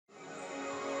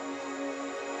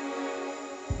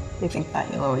They think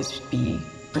that you'll always be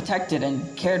protected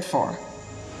and cared for.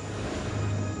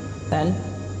 Then,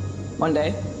 one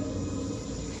day,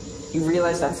 you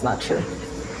realize that's not true.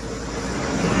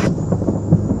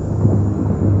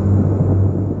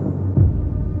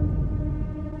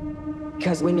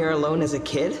 Because when you're alone as a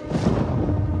kid,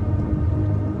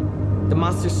 the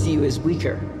monsters see you as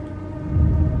weaker.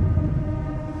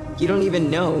 You don't even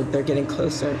know they're getting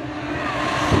closer.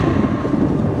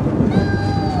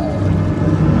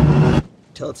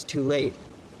 Till it's too late.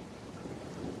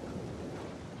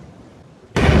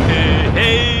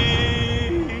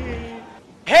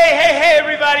 Hey,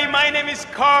 everybody, my name is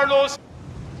Carlos.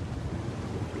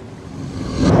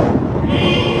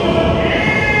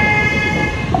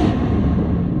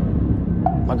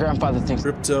 My grandfather thinks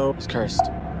Crypto is cursed.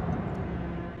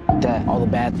 That all the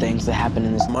bad things that happen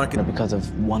in this market are because of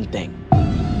one thing.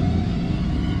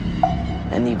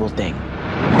 An evil thing.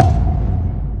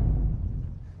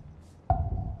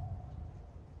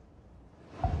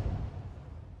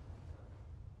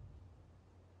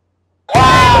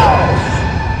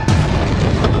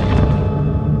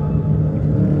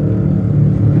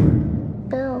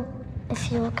 Bill,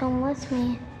 if you will come with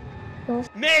me, you'll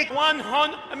Make around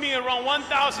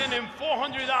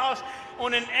 $1,400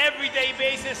 on an everyday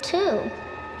basis. too.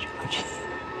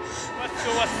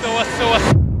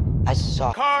 I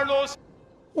saw Carlos.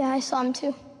 Yeah, I saw him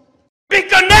too.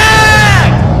 Victor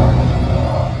Nat!